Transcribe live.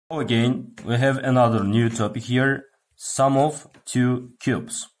Again, we have another new topic here, sum of two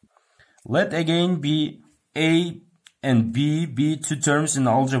cubes. Let again be a and b be two terms in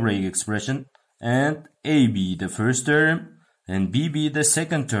algebraic expression, and a be the first term and b be the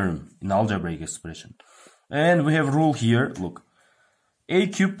second term in algebraic expression. And we have rule here, look. A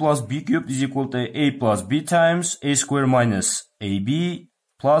cubed plus b cubed is equal to a plus b times a square minus ab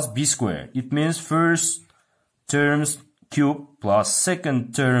plus b square. It means first terms cube plus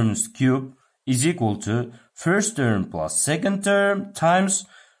second terms cube is equal to first term plus second term times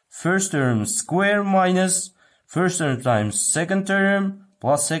first term square minus first term times second term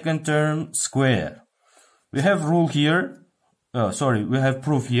plus second term square. We have rule here. We have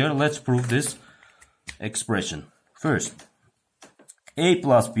proof here. Let's prove this expression. First, a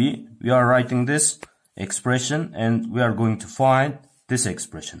plus b, we are writing this expression and we are going to find this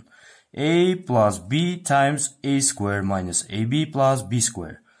expression. A plus b times a square minus ab plus b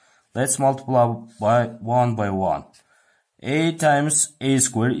square. Let's multiply by one. A times a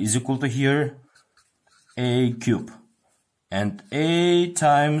square is equal to here a cube. And a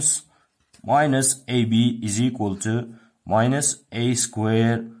times minus ab is equal to minus a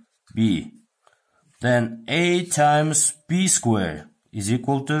square b. Then a times b square is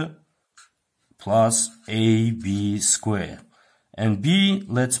equal to plus ab square. And b,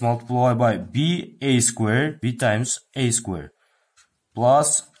 let's multiply by b a square, b times a square,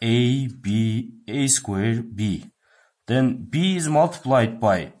 plus a square b. Then b is multiplied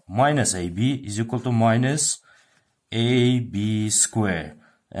by minus ab is equal to minus ab square.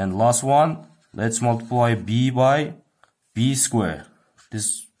 And last one, let's multiply b by b square.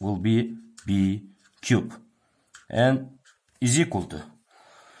 This will be b cube. And is equal to.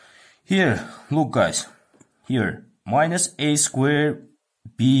 Here, look guys, here. Minus a square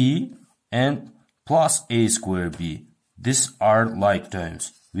b and plus a square b. These are like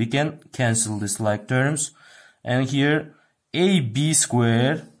terms. We can cancel these like terms. And here ab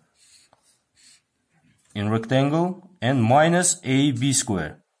square in rectangle and minus ab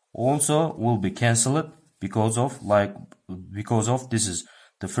square also will be cancelled because of this is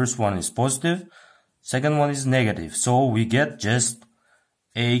the first one is positive, second one is negative. So we get just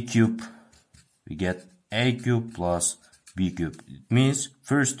a cube. We get a cube plus b cube. It means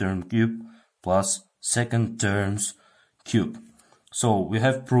first term cube plus second term's cube. So we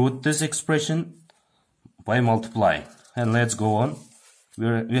have proved this expression by multiplying. And let's go on.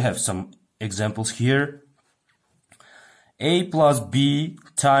 We have some examples here. A plus b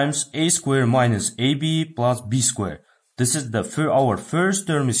times a square minus ab plus b square. This is our first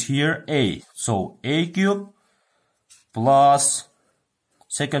term is here a. So a cube plus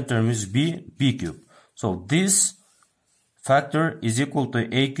second term is b cube. So this factor is equal to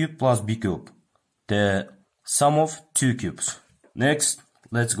a cube plus b cube, the sum of two cubes. Next,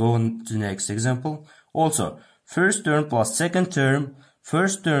 let's go on to the next example. Also, first term plus second term,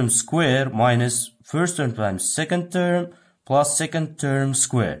 first term square minus first term times second term plus second term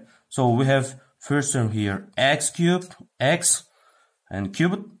square. So we have first term here x cubed, x and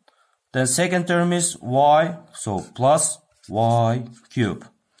cubed. Then second term is y, so plus y cube.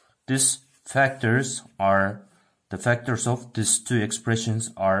 This factors are the factors of these two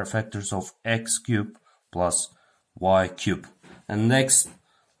expressions are factors of x cube plus y cube. And next,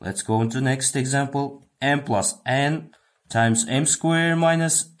 let's go into next example. M plus n times m square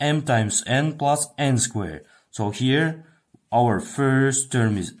minus m times n plus n square. So here our first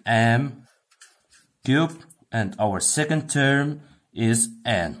term is m cube and our second term is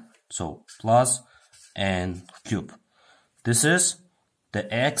n. So plus n cube. This is the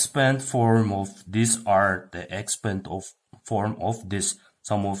expand form of this are the expand of form of this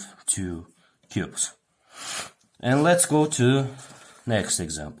sum of two cubes. And let's go to next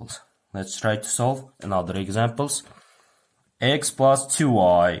examples. Let's try to solve another examples. X plus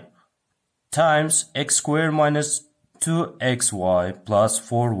 2y times x square minus 2xy plus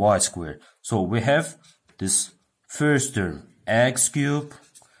 4y square. So we have this first term x cube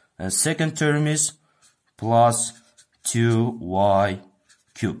and second term is plus 2y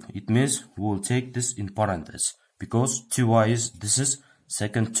cube. It means we will take this in parentheses because 2y is this is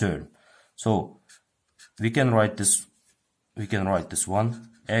second term. So we can write this one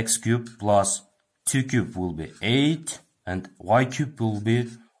x cube plus 2 cube will be 8 and y cube will be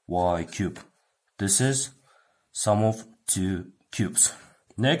y cube. This is sum of two cubes.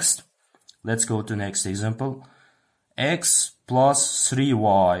 Next, let's go to next example. X plus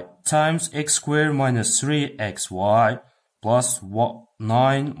 3y times x square minus 3xy plus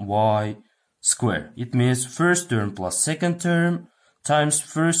 9y square. It means first term plus second term times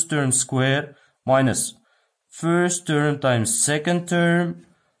first term square minus first term times second term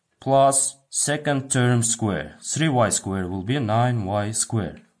plus second term square. 3y square will be 9y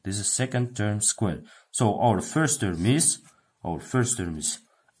square. This is second term square. So our first term is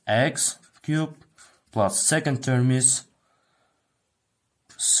x cube plus second term is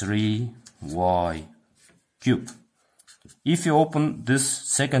 3y cube. If you open this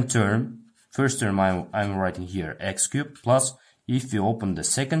second term, first term I'm writing here x cube plus, if you open the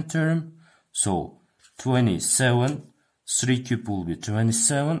second term, so 27, 3 cube will be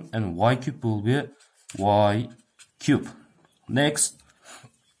 27 and y cube will be y cube. Next,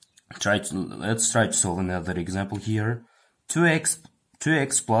 let's try to solve another example here. 2x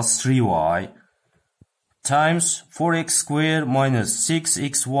plus 3y times 4x squared minus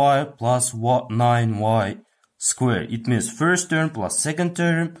 6xy plus 9y squared. It means first term plus second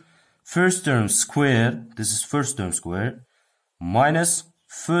term, first term squared, this is first term squared, minus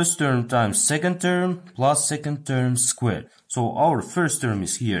first term times second term plus second term squared. So our first term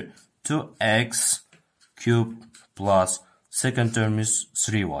is here 2x cubed plus second term is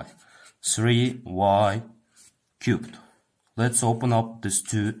 3y cubed. Let's open up these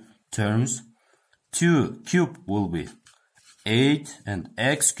two terms. 2 cube will be 8 and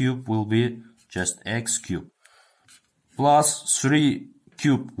x cube will be just x cube. Plus 3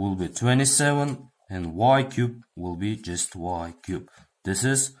 cube will be 27 and y cube will be just y cube. This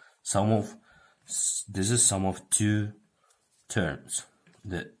is sum of two terms.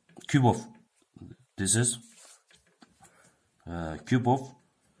 The cube of this is cube of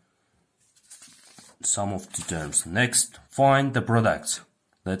sum of two terms. Next, find the products.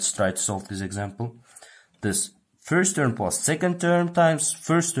 Let's try to solve this example. This first term plus second term times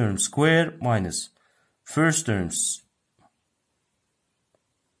first term squared minus first term's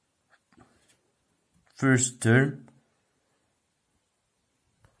first term.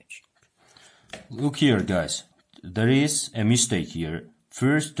 Look here, guys. There is a mistake here.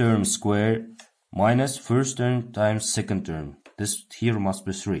 First term squared minus first term times second term. This here must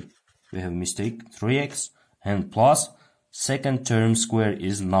be 3. We have mistake 3x and plus second term square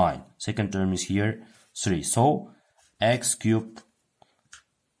is 9. Second term is here 3. So x cubed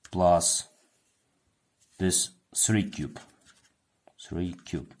plus this 3 cube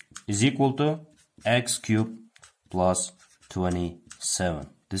is equal to x cubed plus 27.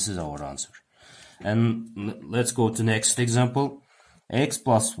 This is our answer. And let's go to next example. X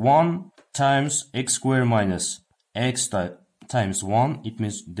plus 1 times x squared minus x times 1. It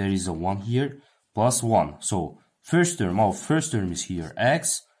means there is a 1 here plus 1. So first term, our first term is here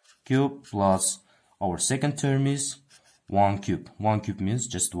x cube plus our second term is 1 cube. 1 cube means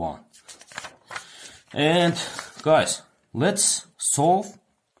just 1. And guys, let's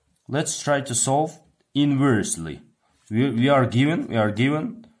try to solve inversely. We are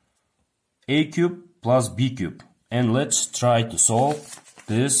given a cube plus b cube, and let's try to solve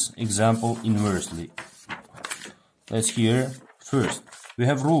this example inversely. Let's hear first. We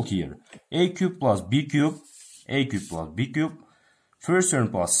have rule here: a cube plus b cube, first term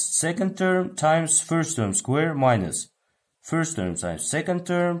plus second term times first term square minus first term times second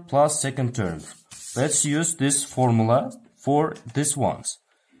term plus second term. Let's use this formula for these ones.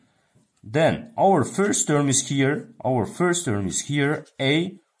 Then our first term is here,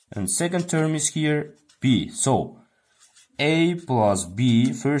 a, and second term is here b. So a plus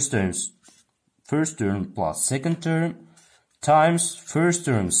b, first term plus second term times first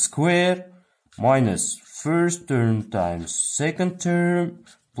term square minus first term times second term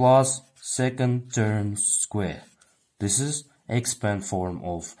plus second term square. This is expand form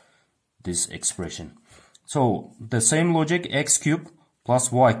of this expression. So the same logic, x cube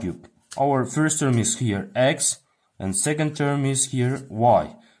plus y cube. Our first term is here x and second term is here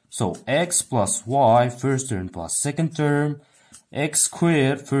y. So x plus y, first term plus second term, x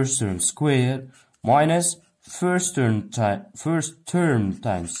squared, first term squared, minus first term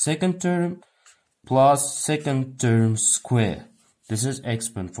times second term plus second term square. This is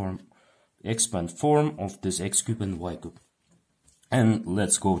expand form of this x cube and y cube. And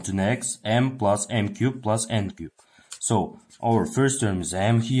let's go to next, m plus m cube plus n cube. So our first term is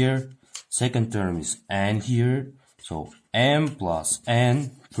m here, second term is n here. So m plus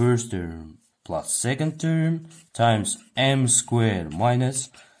n, first term plus second term, times m squared minus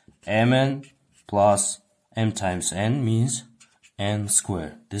mn plus m times n means n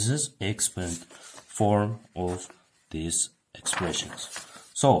squared. This is expand form of these expressions.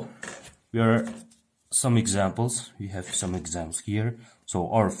 So we have some examples here. So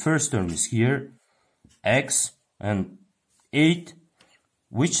our first term is here, x and 8.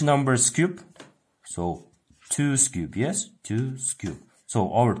 Which number's cube? So 2's cube, yes, 2's cube.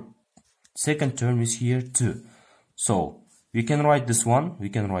 So our second term is here 2. So we can write this one.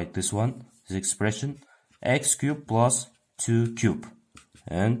 This expression, x cube plus 2 cube.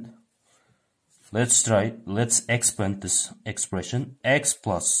 And let's expand this expression, x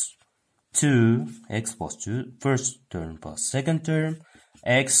plus 2, first term plus second term,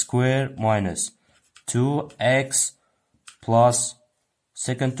 x squared minus 2x plus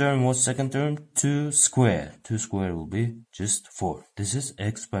second term, 2 square. 2 square will be just 4. This is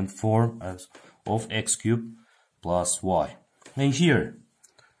expand form of x cube plus y. And here,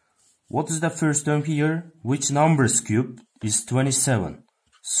 what is the first term here? Which number's cube is 27?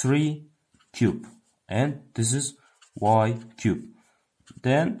 3 cube. And this is y cube.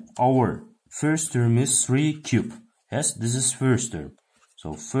 Then our first term is 3 cube. Yes, this is first term.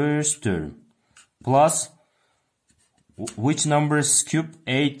 So first term plus which number's cube?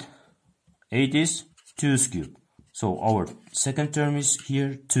 8. 8 is 2's cube. So our second term is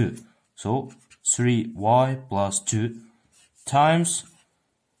here 2. So 3y plus 2 times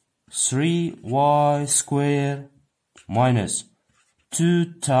 3y squared minus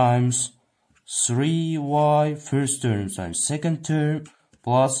 2 times 3y first term times second term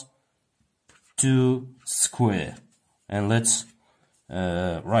plus 2 square. And let's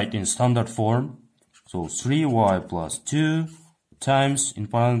write in standard form. So 3y plus 2 times, in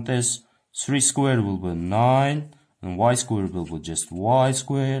parentheses, 3 squared will be 9, and y squared will be just y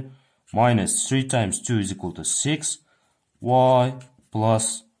squared, minus 3 times 2 is equal to 6, y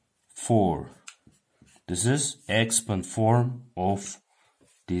plus 4. This is expand form of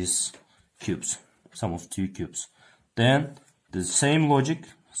these cubes, sum of 2 cubes. Then the same logic,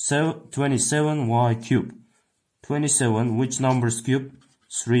 27y cube. 27, which number's cube?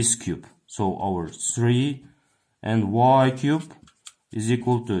 3's cube. So our 3 and y cube is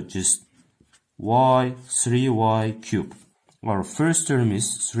equal to just 3y cube. Our first term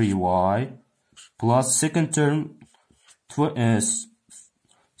is 3y plus second term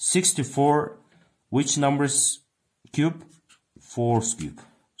 64. Which number's cube? 4's cube.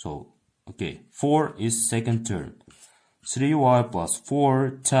 So, okay, 4 is second term. 3y plus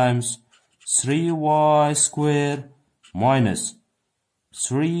 4 times 3y squared minus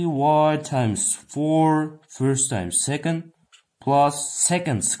 3y times 4 first times second plus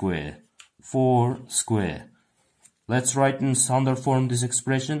second square 4 square. Let's write in standard form this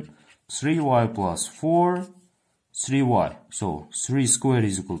expression, 3y plus 4 3y. So 3 squared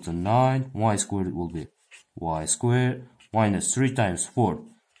is equal to 9, y squared will be y squared minus 3 times 4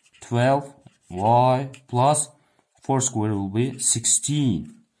 12, y plus 4 squared will be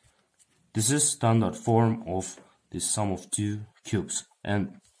 16. This is standard form of the sum of 2 cubes.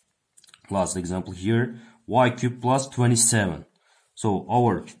 And last example here, y cube plus 27. So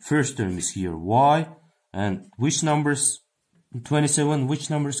our first term is here y, and which numbers 27, which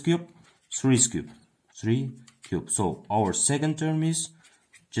number's cube? 3's cube. 3 cube. So our second term is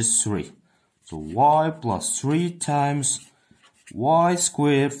just 3. So y plus 3 times y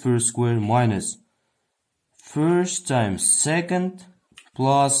squared first square minus first times second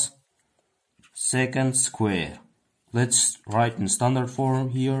plus second square. Let's write in standard form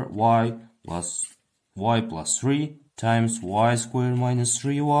here, y plus 3 times y squared minus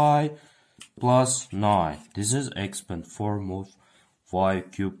 3y plus 9. This is expand form of y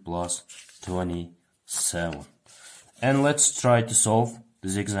cube plus 27. And let's try to solve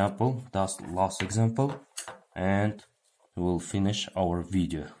this example, that's the last example, and we'll finish our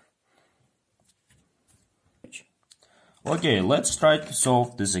video. Okay, let's try to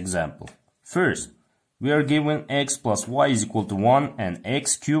solve this example. First, we are given x plus y is equal to 1 and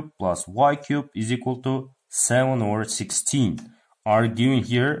x cubed plus y cubed is equal to 7 or 16. Are given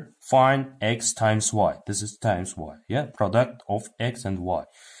here, find x times y. This is times y, yeah, product of x and y.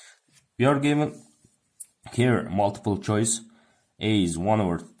 We are given here multiple choice. A is 1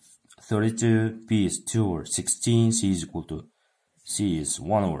 over 32, B is 2 over 16, C is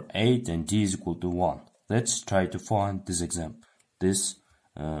 1 over 8, and D is equal to 1. Let's try to find this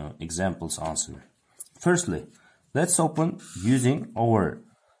example's answer. Firstly, let's open using our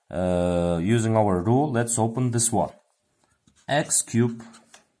rule. Let's open this one. X cubed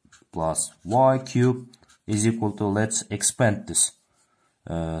plus y cubed is equal to, let's expand this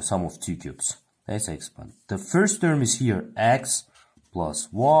sum of 2 cubes. Let's expand. The first term is here x plus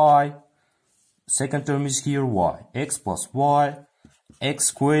y. Second term is here y. X plus y. X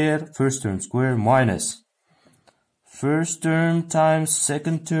squared, first term square, minus first term times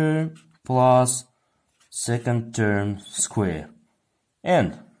second term plus second term square.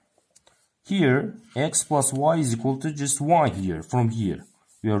 And here x plus y is equal to just 1 here, from here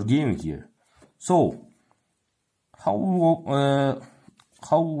we are given here. So how we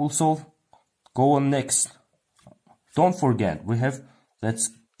will solve? Go on next. don't forget, we have, let's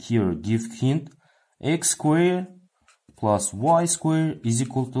here give hint, x squared plus y squared is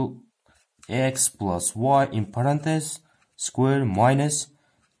equal to x plus y in parentheses square minus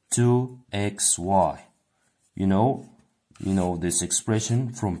 2xy. You know this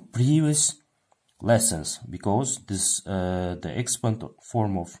expression from previous lessons, because this the exponent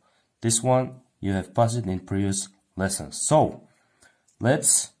form of this one you have passed it in previous lessons. So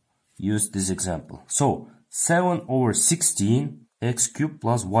let's use this example. So 7 over 16 x cubed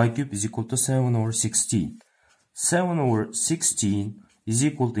plus y cubed is equal to 7 over 16. 7 over 16 is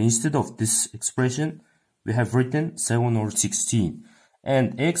equal to, instead of this expression, we have written 7 over 16.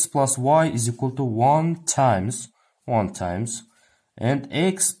 And x plus y is equal to 1 times, and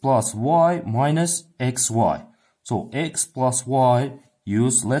x plus y minus xy. So x plus y,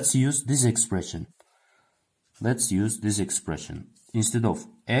 let's use this expression. Let's use this expression. Instead of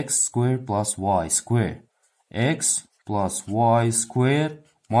x squared plus y squared, x plus y squared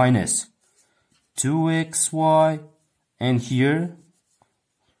minus 2xy, and here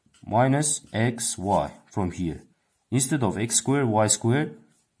minus xy from here. Instead of x squared y squared,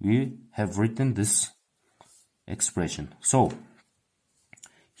 we have written this expression. So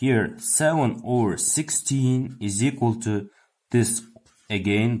here 7 over 16 is equal to this,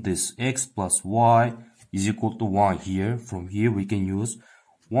 again this x plus y is equal to 1 here. From here we can use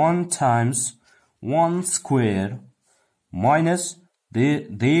 1 times 1 squared minus,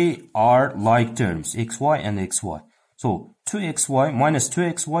 they are like terms, xy and xy. So 2xy minus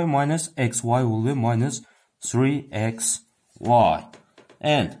xy will be minus 3xy.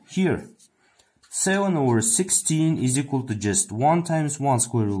 And here 7 over 16 is equal to just 1 times 1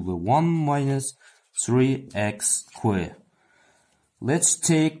 squared will be 1 minus 3x squared. Let's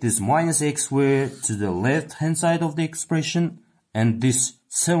take this minus x squared to the left hand side of the expression, and this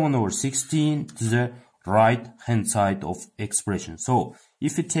 7 over 16 to the right hand side of expression. So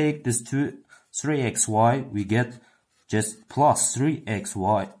if we take this to 3xy, we get just plus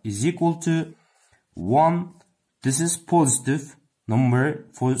 3xy is equal to 1. This is positive number,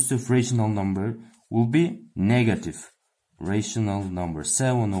 positive rational number will be negative rational number,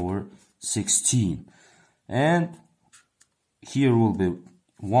 7 over 16. And here will be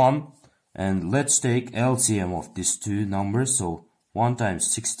 1. And let's take LCM of these two numbers. So 1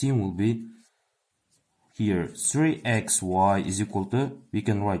 times 16 will be here 3xy is equal to, we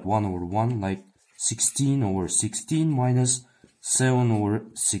can write 1 over 1 like 16 over 16 minus 7 over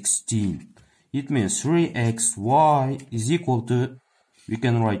 16. It means 3xy is equal to, we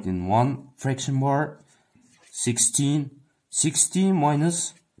can write in one fraction bar, 16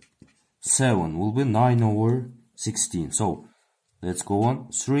 minus 7 will be 9 over 16. So let's go on.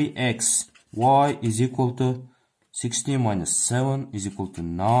 3xy is equal to 16 minus 7 is equal to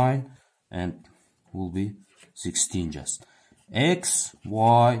 9, and will be 16 just.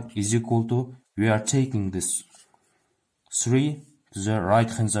 Xy is equal to, we are taking this 3 to the right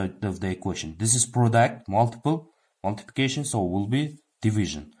hand side of the equation. This is product, multiplication, so will be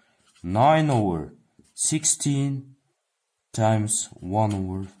division. 9 over 16 times 1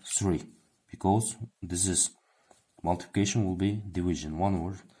 over 3, because this is multiplication will be division, 1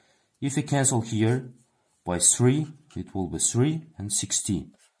 over. If we cancel here by 3, it will be 3 and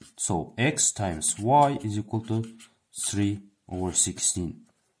 16. So x times y is equal to 3 over 16.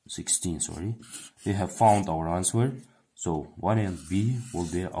 We have found our answer. So 1 and B will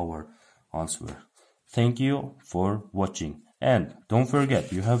be our answer. Thank you for watching. And don't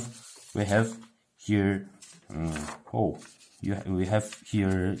forget, we have here we have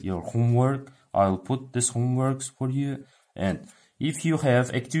here your homework. I'll put this homeworks for you. And if you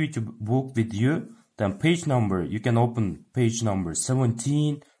have activity book with you, then page number, you can open page number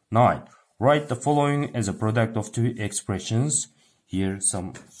 17, 9. Write the following as a product of two expressions. Here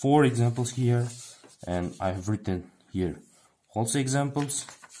some 4 examples here, and I have written here also examples,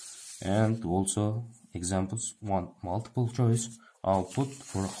 and also examples 1 multiple choice. I'll put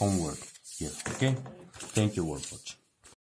for homework here. Okay, thank you for watching.